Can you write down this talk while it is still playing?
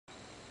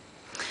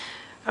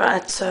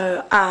Alright,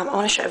 so I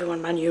want to show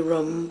everyone my new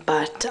room,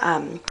 but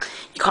you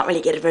can't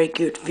really get a very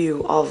good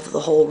view of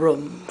the whole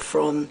room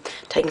from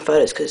taking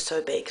photos because it's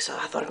so big, so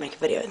I thought I'd make a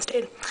video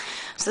instead.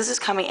 So this is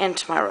coming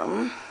into my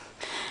room,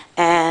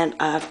 and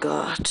I've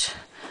got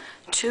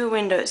two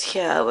windows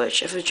here,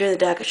 which if it was during the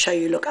day I could show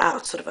you look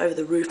out sort of over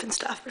the roof and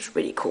stuff, which is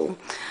really cool.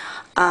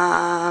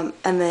 And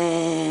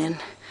then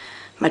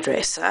my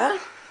dresser,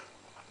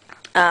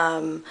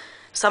 some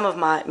of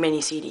my mini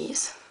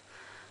CDs,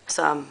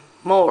 some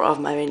more of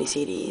my mini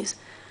CDs,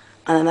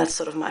 and then that's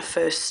sort of my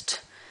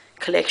first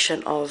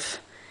collection of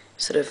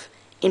sort of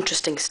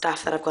interesting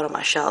stuff that I've got on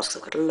my shelves,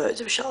 because I've got loads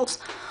of shelves.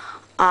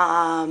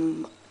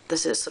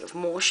 This is sort of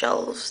more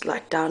shelves,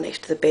 like down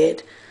next to the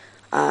bed.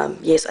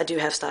 Yes, I do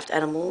have stuffed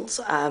animals,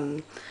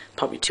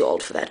 probably too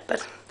old for that, but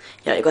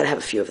you know, you've got to have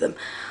a few of them.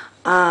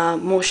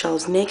 More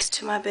shelves next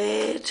to my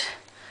bed.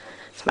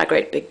 It's my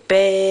great big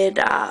bed.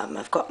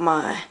 I've got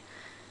my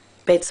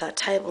bedside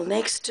table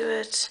next to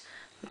it.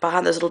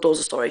 Behind those little doors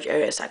of storage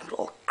areas, so I can put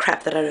all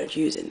crap that I don't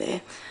use in there.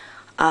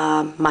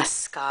 My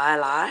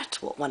skylight,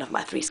 well, one of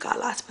my 3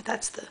 skylights, but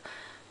that's the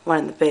one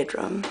in the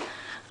bedroom.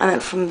 And then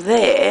from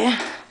there,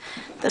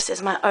 this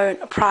is my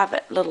own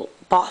private little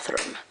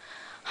bathroom.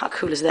 How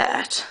cool is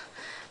that?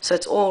 So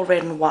it's all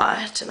red and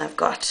white, and I've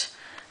got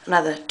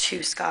another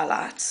 2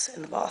 skylights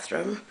in the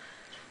bathroom.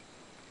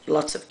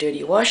 Lots of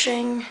dirty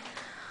washing.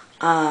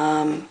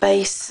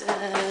 Basin.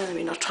 Let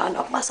me not try and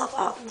knock myself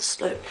out on the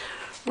slope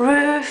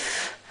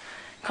roof.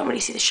 Can't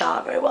really see the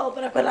shower very well,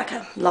 but I've got like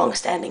a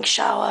long-standing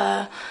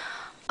shower.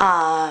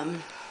 My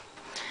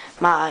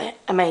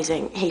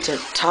amazing heated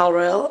towel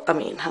rail. I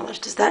mean, how much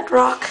does that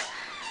rock?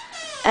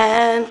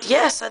 And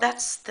yeah, so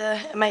that's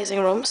the amazing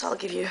room. So I'll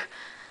give you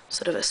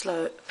sort of a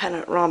slow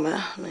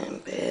panorama. In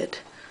bed.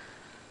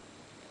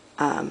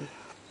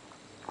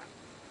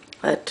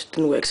 That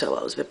didn't work so well,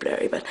 it was a bit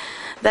blurry, but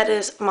that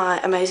is my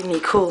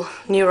amazingly cool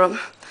new room.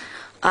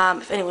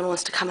 If anyone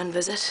wants to come and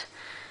visit,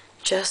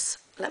 just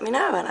let me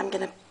know, and I'm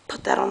going to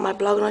put that on my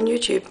blog and on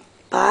YouTube.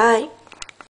 Bye!